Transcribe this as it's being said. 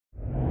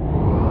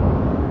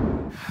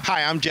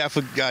Hi, I'm Jeff,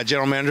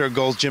 General Manager of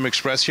Gold's Gym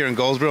Express here in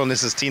Goldsboro, and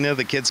this is Tina,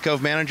 the Kids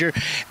Cove Manager.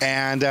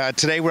 And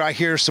today we're out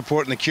here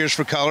supporting the Cures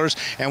for Colors,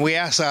 and we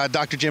asked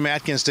Dr. Jim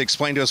Atkins to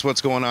explain to us what's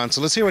going on.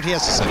 So let's hear what he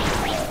has to say.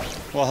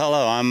 Well,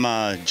 hello,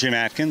 I'm Jim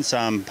Atkins.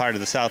 I'm part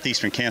of the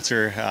Southeastern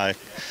Cancer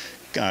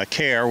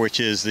Care, which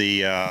is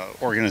the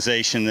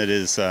organization that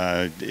is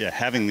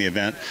having the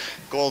event.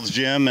 Gold's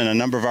Gym and a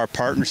number of our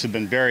partners have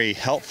been very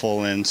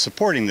helpful in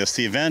supporting this.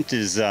 The event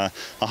is a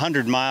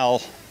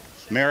 100-mile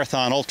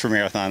marathon,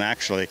 ultra-marathon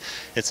actually.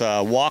 It's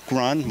a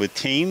walk-run with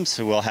teams.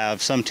 We'll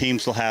have, some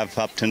teams will have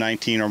up to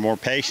 19 or more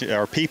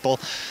people.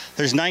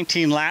 There's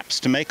 19 laps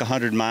to make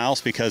 100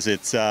 miles because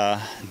it's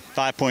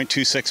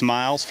 5.26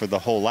 miles for the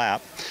whole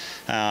lap.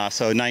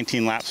 So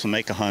 19 laps will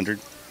make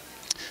 100.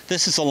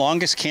 This is the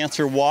longest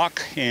cancer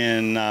walk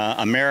in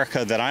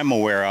America that I'm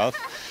aware of.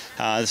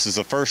 This is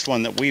the first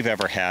one that we've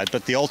ever had,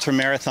 but the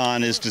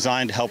ultra-marathon is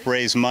designed to help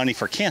raise money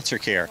for cancer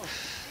care.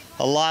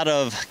 A lot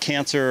of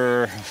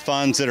cancer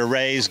funds that are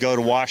raised go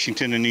to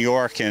Washington and New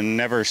York and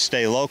never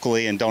stay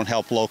locally and don't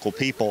help local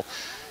people.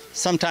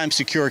 Sometimes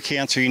to cure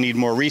cancer you need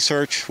more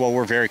research. Well,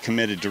 we're very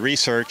committed to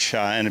research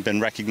and have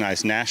been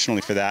recognized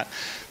nationally for that.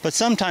 But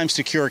sometimes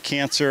to cure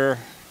cancer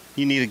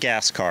you need a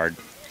gas card.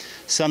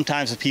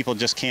 Sometimes the people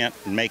just can't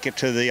make it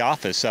to the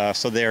office,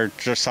 so they're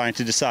just trying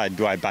to decide,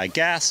 do I buy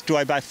gas, do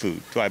I buy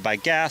food? Do I buy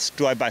gas,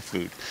 do I buy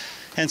food?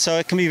 And so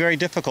it can be very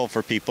difficult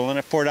for people, and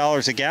at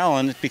 $4 a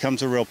gallon, it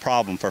becomes a real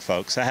problem for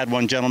folks. I had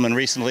one gentleman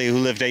recently who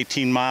lived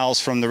 18 miles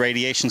from the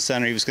radiation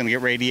center. He was going to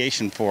get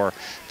radiation for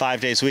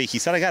 5 days a week. He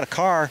said, I got a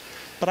car,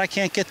 but I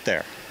can't get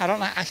there.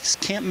 I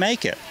just can't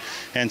make it.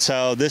 And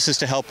so this is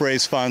to help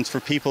raise funds for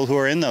people who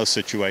are in those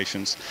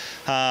situations.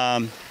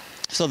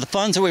 So the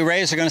funds that we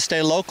raise are going to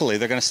stay locally.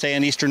 They're going to stay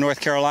in eastern North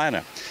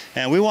Carolina.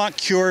 And we want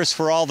cures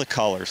for all the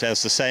colors,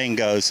 as the saying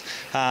goes.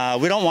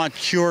 We don't want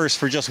cures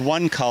for just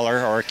one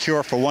color or a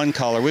cure for one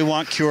color. We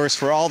want cures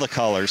for all the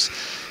colors.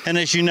 And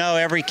as you know,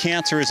 every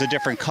cancer is a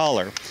different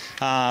color.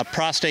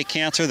 Prostate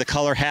cancer, the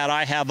color hat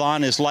I have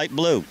on is light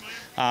blue.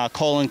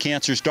 Colon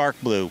cancer is dark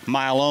blue.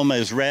 Myeloma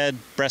is red.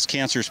 Breast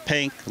cancer is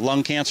pink.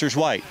 Lung cancer is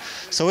white.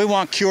 So we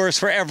want cures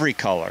for every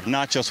color,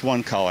 not just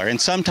one color. And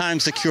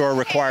sometimes the cure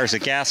requires a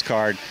gas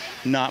card,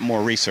 not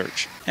more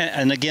research.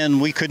 And again,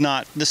 we could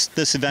not,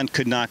 this event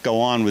could not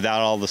go on without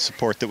all the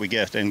support that we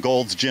get. And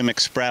Gold's Gym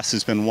Express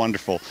has been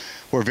wonderful.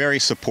 We're very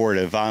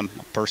supportive. I'm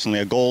personally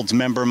a Gold's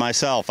member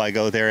myself. I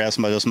go there as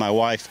does my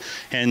wife.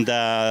 And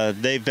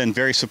they've been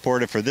very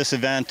supportive for this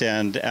event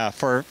and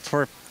for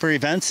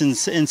events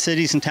in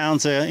cities and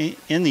towns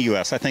in the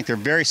U.S. I think they're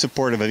very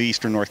supportive of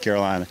eastern North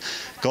Carolina.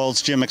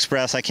 Gold's Gym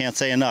Express, I can't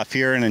say enough.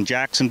 Here and in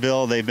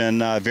Jacksonville, they've been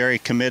very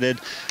committed.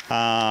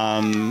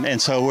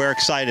 And so we're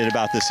excited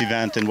about this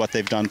event and what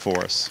they've done for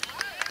us.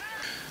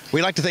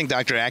 We'd like to thank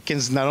Dr.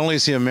 Atkins. Not only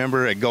is he a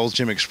member at Gold's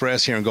Gym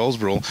Express here in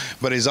Goldsboro,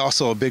 but he's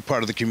also a big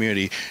part of the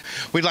community.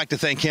 We'd like to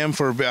thank him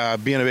for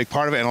being a big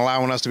part of it and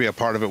allowing us to be a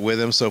part of it with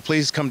him. So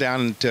please come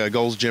down to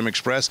Gold's Gym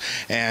Express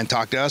and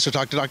talk to us or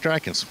talk to Dr.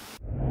 Atkins.